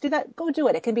want to do that, go do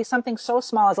it. It can be something so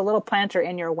small as a little planter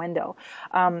in your window.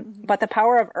 But the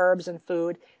power of herbs and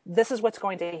food, this is what's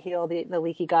going to heal the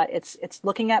leaky gut. It's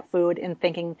looking at food and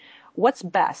thinking, what's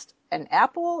best? An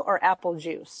apple or apple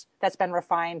juice that's been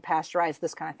refined, pasteurized,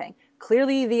 this kind of thing.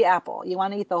 Clearly the apple. You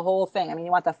want to eat the whole thing. I mean,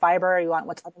 you want the fiber, you want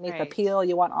what's underneath the peel,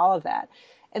 you want all of that.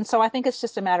 And so I think it's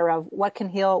just a matter of what can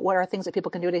heal, what are things that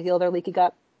people can do to heal their leaky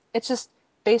gut. It's just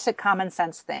basic common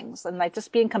sense things and like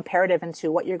just being comparative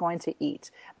into what you're going to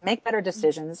eat. Make better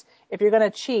decisions. If you're going to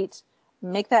cheat,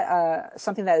 make that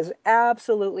something that is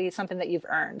absolutely something that you've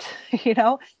earned,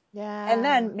 Yeah. And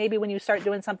then maybe when you start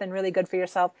doing something really good for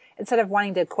yourself, instead of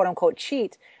wanting to quote unquote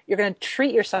cheat, you're going to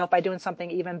treat yourself by doing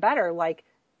something even better, like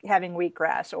having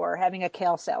wheatgrass or having a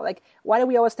kale salad. Like, why do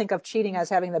we always think of cheating as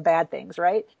having the bad things,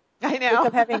 right? I know. Think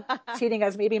of having cheating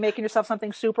as maybe making yourself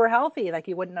something super healthy like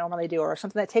you wouldn't normally do, or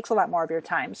something that takes a lot more of your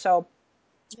time. So,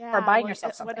 or buying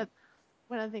yourself something.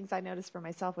 One of the things I noticed for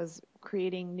myself was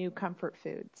creating new comfort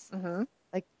foods. Mm-hmm.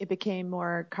 Like it became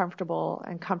more comfortable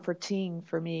and comforting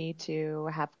for me to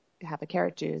have a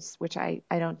carrot juice, which I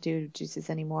don't do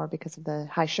juices anymore because of the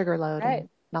high sugar load and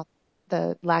not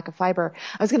the lack of fiber.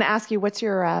 I was going to ask you, what's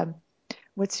your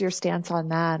stance on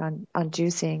that, on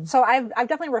juicing? So I've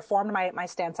definitely reformed my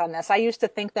stance on this. I used to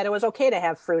think that it was okay to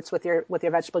have fruits with your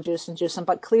vegetable juice and juice them,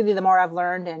 but clearly the more I've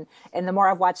learned and the more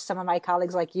I've watched some of my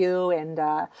colleagues like you and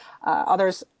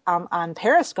others on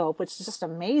Periscope, which is just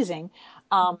amazing.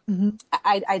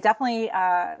 I definitely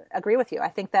agree with you. I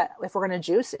think that if we're going to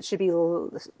juice, it should be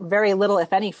very little,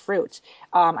 if any, fruit.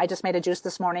 I just made a juice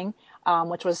this morning,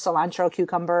 which was cilantro,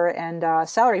 cucumber, and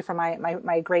celery from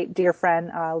my great dear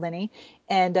friend, Linny.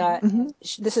 And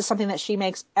this is something that she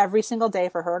makes every single day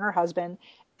for her and her husband.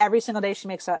 Every single day she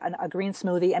makes a green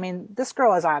smoothie. I mean, this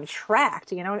girl is on track,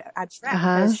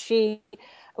 because she,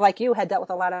 like you, had dealt with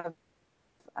a lot of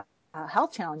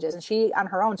health challenges, and she on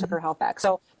her own took her health back.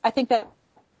 So I think that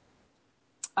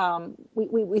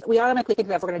we automatically think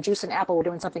that if we're going to juice an apple, we're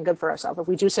doing something good for ourselves. If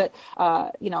we juice it,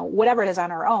 whatever it is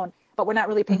on our own, but we're not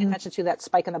really paying attention to that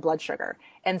spike in the blood sugar.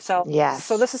 And so,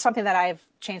 so this is something that I've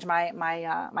changed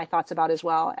my thoughts about as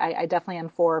well. I definitely am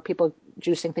for people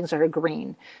juicing things that are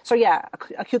green. So yeah,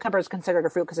 a cucumber is considered a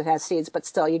fruit because it has seeds, but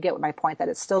still, you get my point that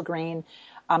it's still green.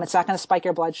 It's not going to spike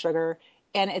your blood sugar.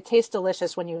 And it tastes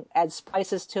delicious when you add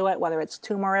spices to it, whether it's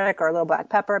turmeric or a little black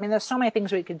pepper. I mean, there's so many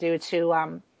things we could do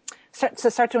to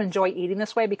start to enjoy eating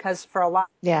this way, because for a lot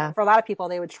of people,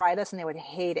 they would try this and they would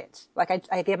hate it. Like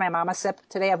I gave my mom a sip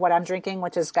today of what I'm drinking,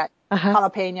 which has got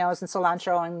jalapenos and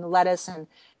cilantro and lettuce and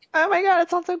Oh my God, it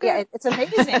sounds so Yeah, good. it's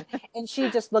amazing. And she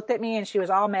just looked at me and she was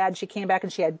all mad. She came back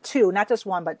and she had two, not just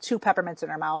one, but two peppermints in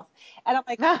her mouth. And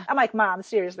I'm like, Mom,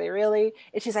 seriously, really?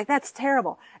 And she's like, that's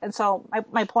terrible. And so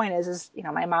my point is,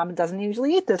 my mom doesn't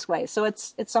usually eat this way. So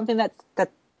it's something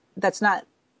that's not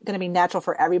going to be natural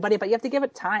for everybody, but you have to give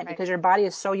it time Right, because your body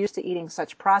is so used to eating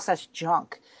such processed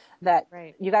junk that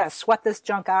right. you got to sweat this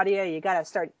junk out of you. You got to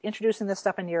start introducing this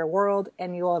stuff into your world,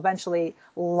 and you will eventually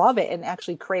love it and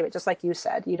actually crave it. Just like you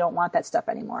said, you don't want that stuff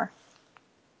anymore.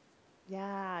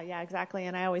 Yeah, yeah, exactly.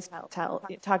 And I always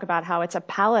talk about how it's a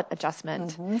palate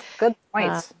adjustment. Good Uh,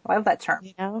 points. I love that term.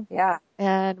 you know, Yeah.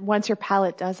 and once your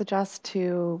palate does adjust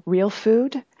to real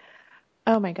food,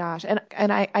 oh my gosh.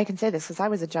 And I can say this because I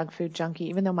was a junk food junkie,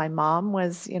 even though my mom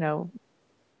was,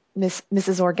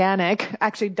 Mrs. Organic,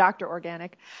 actually Dr.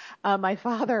 Organic. My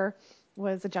father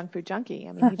was a junk food junkie.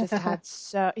 I mean,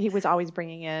 he was always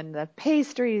bringing in the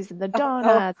pastries and the Oh,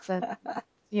 donuts and,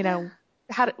 you know,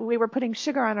 we were putting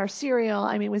sugar on our cereal.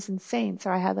 I mean, it was insane. So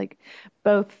I had like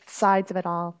both sides of it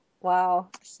all. wow.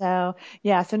 So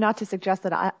yeah, so not to suggest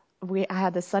that I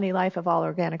had the sunny life of all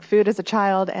organic food as a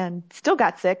child and still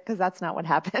got sick because that's not what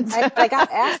happens. I got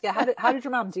to ask you, how did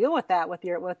your mom deal with that with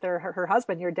her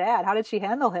husband, your dad? How did she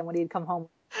handle him when he'd come home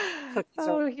with cookies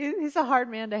or Oh, he's a hard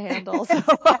man to handle. So,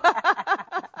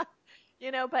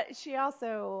 but she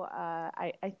also,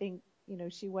 I think,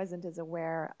 she wasn't as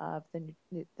aware of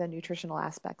the nutritional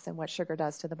aspects and what sugar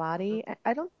does to the body.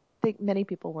 I don't think many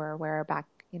people were aware back,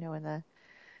 in the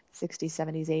 60s,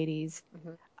 70s, 80s,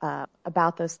 Mhm.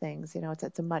 about those things.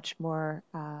 It's a much more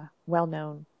well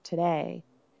known today.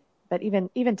 But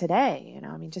even today,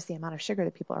 I mean, just the amount of sugar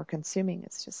that people are consuming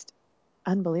is just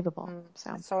unbelievable. I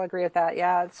So. so agree with that.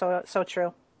 Yeah, it's so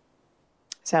true.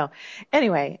 So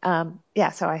anyway,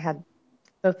 yeah, so I had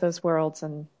both those worlds,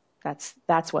 and that's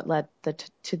what led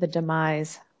to the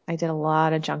demise. I did a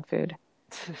lot of junk food.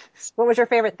 What was your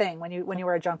favorite thing when you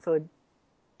were a junk food?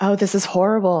 Oh, this is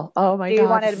horrible. Oh my Do you God,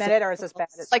 want to this is admit it, or is this horrible.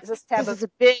 bad? This is like Is this this taboo? is a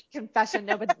big confession.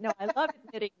 No, but no, I love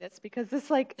admitting this because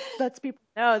this like lets people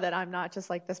know that I'm not just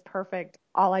like this perfect.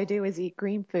 All I do is eat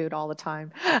green food all the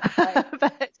time. Right.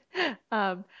 But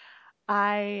um,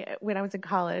 when I was in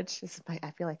college,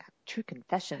 I feel like true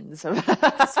confessions of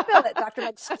Spill it, Dr.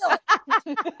 Meg, spill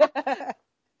it.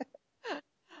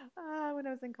 when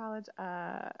I was in college,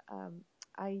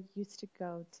 I used to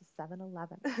go to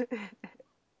 7-Eleven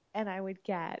and I would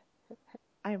get,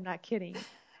 I am not kidding,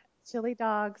 chili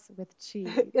dogs with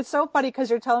cheese. It's so funny because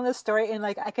you're telling this story and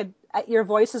like your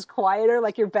voice is quieter,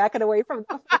 like you're backing away from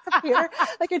the computer,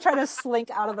 like you're trying to slink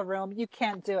out of the room. You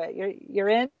can't do it. You're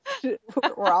in.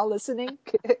 We're all listening.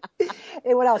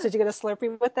 And what else? Did you get a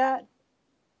Slurpee with that?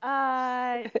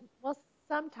 Uh, well,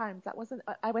 sometimes that wasn't,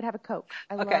 I would have a Coke.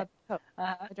 I Okay. love Coke.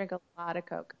 Uh, I drank a lot of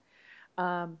Coke.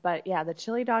 But yeah, the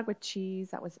chili dog with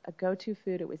cheese, that was a go-to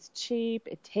food. It was cheap.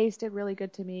 It tasted really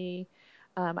good to me.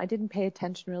 I didn't pay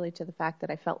attention really to the fact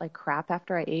that I felt like crap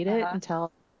after I ate it uh-huh.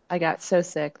 until I got so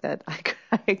sick that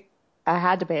I, I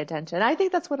had to pay attention. I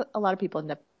think that's what a lot of people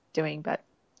end up doing. But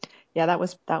yeah, that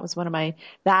was one of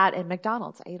that and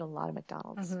McDonald's. I ate a lot of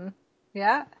McDonald's. hmm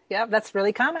Yeah, yeah, that's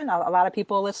really common. A lot of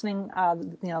people listening,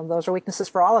 those are weaknesses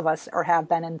for all of us, or have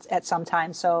been at some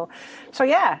time. So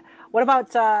yeah. What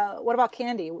about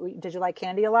candy? Did you like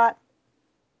candy a lot?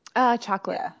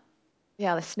 Chocolate. Yeah.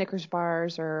 Yeah, the Snickers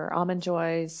bars or Almond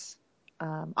Joys.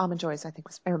 Almond Joys, I think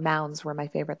or Mounds were my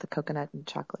favorite, the coconut and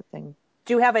chocolate thing.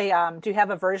 Do you have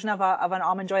a version of an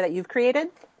almond joy that you've created?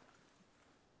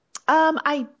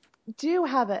 I do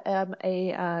have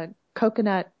a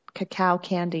coconut cacao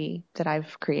candy that I've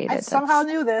I created. somehow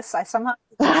That's knew this. I somehow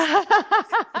knew this.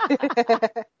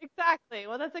 exactly.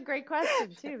 Well, that's a great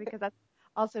question too, because that's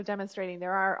also demonstrating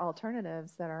there are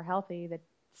alternatives that are healthy that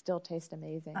still taste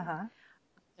amazing, Uh-huh.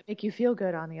 that make you feel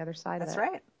good on the other side of That's it.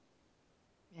 right.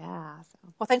 Yeah. So,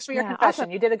 Well, thanks for your yeah, awesome.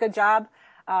 confession. You did a good job.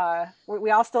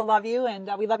 We all still love you, and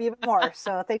we love you even more.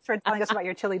 So thanks for telling us about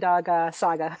your chili dog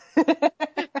saga.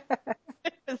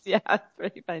 Yeah, it's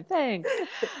pretty funny. Thanks.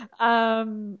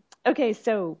 Okay,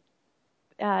 so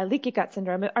leaky gut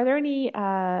syndrome. Are there any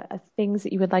things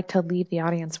that you would like to leave the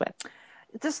audience with?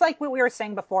 Just like what we were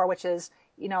saying before, which is,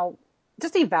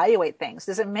 just evaluate things.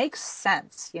 Does it make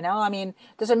sense? I mean,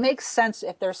 does it make sense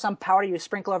if there's some powder you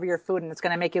sprinkle over your food and it's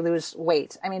going to make you lose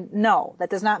weight? I mean, no, that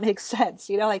does not make sense.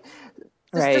 Like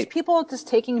just Right. people just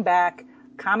taking back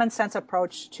a common sense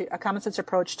approach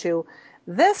to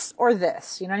this or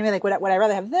this. You know what I mean? Like, would I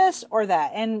rather have this or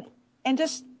that? And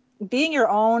just being your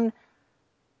own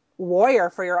warrior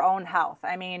for your own health.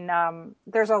 I mean,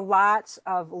 there's a lot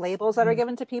of labels that are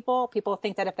given to people. People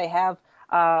think that if they have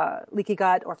leaky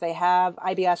gut, or if they have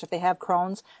IBS, or if they have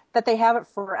Crohn's, that they have it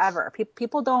forever.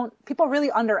 People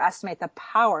really underestimate the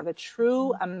power, the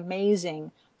true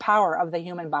amazing power of the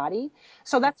human body.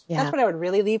 So that's what I would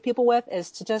really leave people with,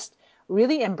 is to just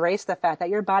really embrace the fact that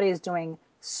your body is doing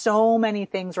so many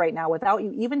things right now without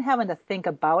you even having to think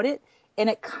about it. And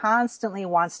it constantly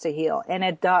wants to heal, and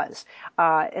it does.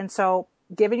 And so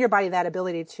giving your body that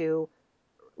ability to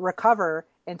recover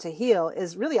and to heal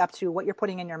is really up to what you're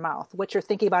putting in your mouth, what you're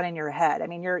thinking about in your head. I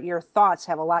mean, your thoughts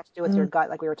have a lot to do with your gut,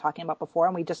 like we were talking about before,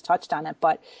 and we just touched on it,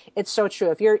 but it's so true.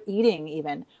 If you're eating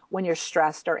even when you're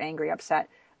stressed or angry, upset,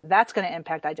 that's going to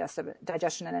impact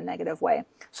digestion in a negative way.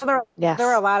 So there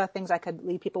are a lot of things I could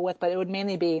leave people with, but it would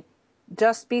mainly be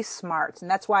just be smart.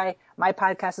 And that's why my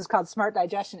podcast is called Smart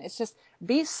Digestion. It's just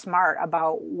be smart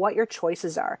about what your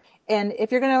choices are. And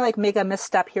if you're going to like make a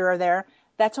misstep here or there,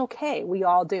 that's okay. We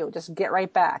all do. Just get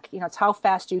right back. It's how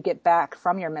fast you get back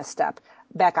from your misstep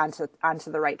back onto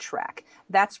the right track.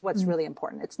 That's what's really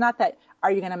important. It's not that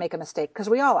are you going to make a mistake, because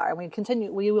we all are. We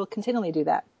will continually do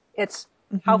that. It's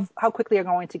how quickly you're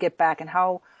going to get back, and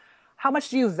how much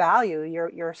do you value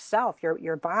yourself,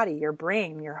 your body, your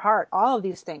brain, your heart, all of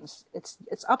these things.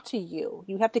 It's up to you.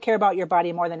 You have to care about your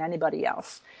body more than anybody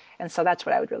else. And so that's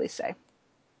what I would really say.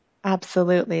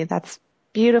 Absolutely. That's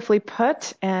beautifully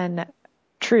put, and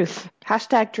truth.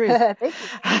 Hashtag truth. Thank you.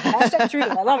 Hashtag truth.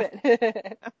 I love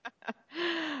it.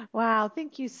 Wow.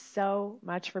 Thank you so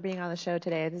much for being on the show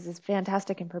today. This is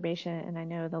fantastic information, and I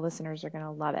know the listeners are going to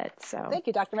love it. So thank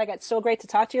you, Dr. Meg. It's so great to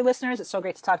talk to your listeners. It's so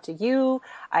great to talk to you.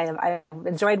 I've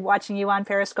enjoyed watching you on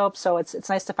Periscope. So it's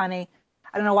nice to finally,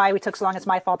 I don't know why we took so long. It's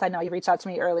my fault. I know you reached out to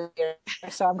me earlier.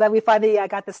 So I'm glad we finally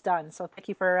got this done. So thank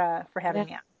you for having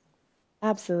me on.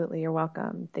 Absolutely. You're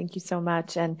welcome. Thank you so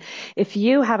much. And if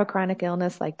you have a chronic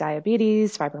illness like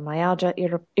diabetes,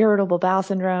 fibromyalgia, irritable bowel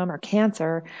syndrome, or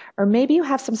cancer, or maybe you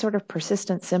have some sort of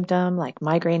persistent symptom like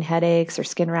migraine headaches or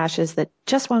skin rashes that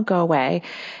just won't go away,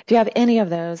 if you have any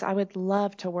of those, I would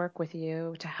love to work with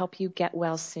you to help you get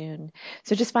well soon.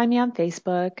 So just find me on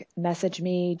Facebook, message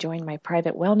me, join my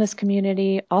private wellness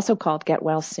community, also called Get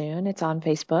Well Soon. It's on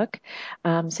Facebook.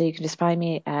 So you can just find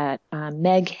me at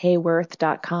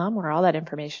meghayworth.com, where all that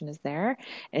information is there.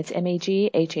 It's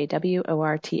meghawrth.com.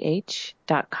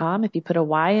 If you put a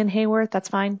Y in Hayworth, that's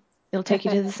fine. It'll take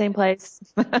you to the same place.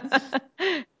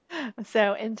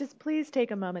 So, and just please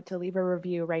take a moment to leave a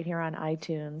review right here on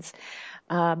iTunes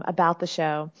about the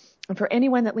show. And for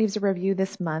anyone that leaves a review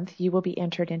this month, you will be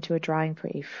entered into a drawing for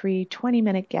a free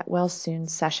 20-minute Get Well Soon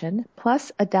session,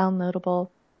 plus a downloadable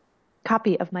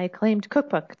copy of my acclaimed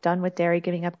cookbook, Done with Dairy,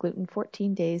 Giving Up Gluten,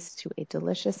 14 Days to a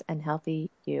Delicious and Healthy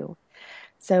You.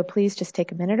 So please just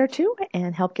take a minute or two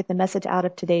and help get the message out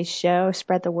of today's show.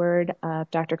 Spread the word of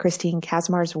Dr. Christine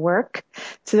Kazmar's work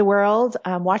to the world.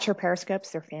 Watch her Periscopes.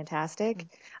 They're fantastic.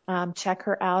 Check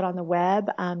her out on the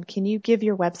web. Can you give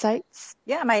your websites?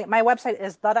 Yeah, my website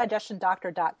is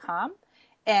thedigestiondoctor.com.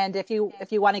 And if you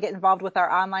want to get involved with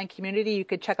our online community, you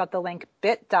could check out the link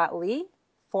bit.ly/Perry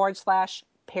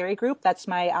Group. That's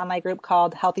my online group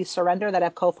called Healthy Surrender that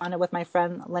I've co-founded with my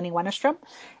friend Lenny Wennerstrom.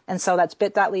 And so that's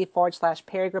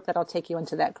bit.ly/Perry Group. That'll take you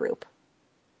into that group.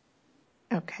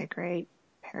 Okay, great.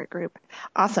 Perry Group.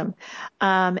 Awesome.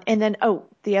 And then,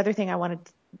 the other thing I wanted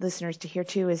listeners to hear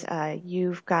too is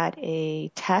you've got a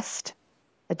test,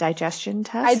 a digestion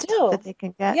test. I do. That they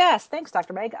can get. Yes, thanks,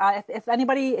 Dr. Meg. If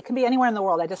anybody, it can be anywhere in the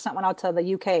world. I just sent one out to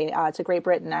the UK, to Great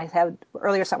Britain. I have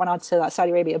earlier sent one out to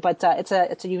Saudi Arabia, but it's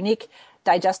a unique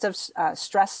digestive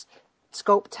stress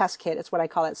scope test kit. It's what I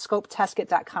call it,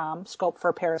 scopetestkit.com, scope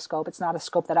for Periscope. It's not a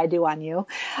scope that I do on you.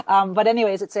 But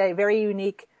anyways, it's a very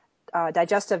unique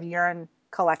digestive urine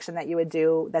collection that you would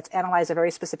do that's analyzed a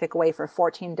very specific way for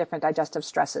 14 different digestive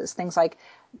stresses. Things like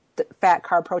fat,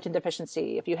 carb, protein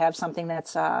deficiency. If you have something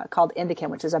that's called indican,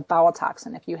 which is a bowel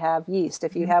toxin. If you have yeast.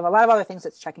 If you have a lot of other things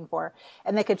it's checking for.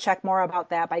 And they could check more about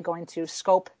that by going to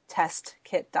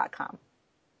scopetestkit.com.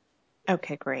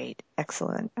 Okay, great.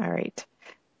 Excellent. All right.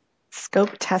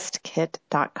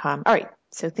 Scopetestkit.com. All right.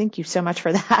 So thank you so much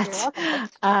for that. You're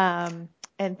welcome.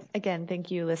 And again, thank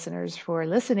you, listeners, for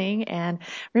listening. And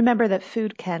remember that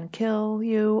food can kill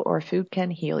you or food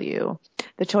can heal you.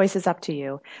 The choice is up to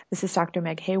you. This is Dr.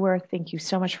 Meg Hayworth. Thank you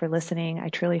so much for listening. I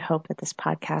truly hope that this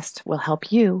podcast will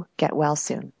help you get well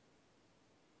soon.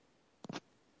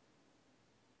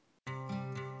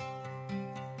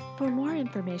 For more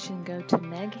information, go to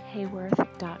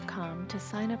meghayworth.com to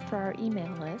sign up for our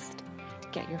email list.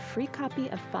 Get your free copy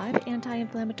of 5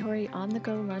 anti-inflammatory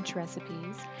on-the-go lunch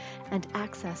recipes and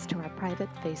access to our private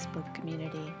Facebook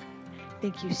community.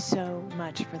 Thank you so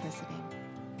much for listening.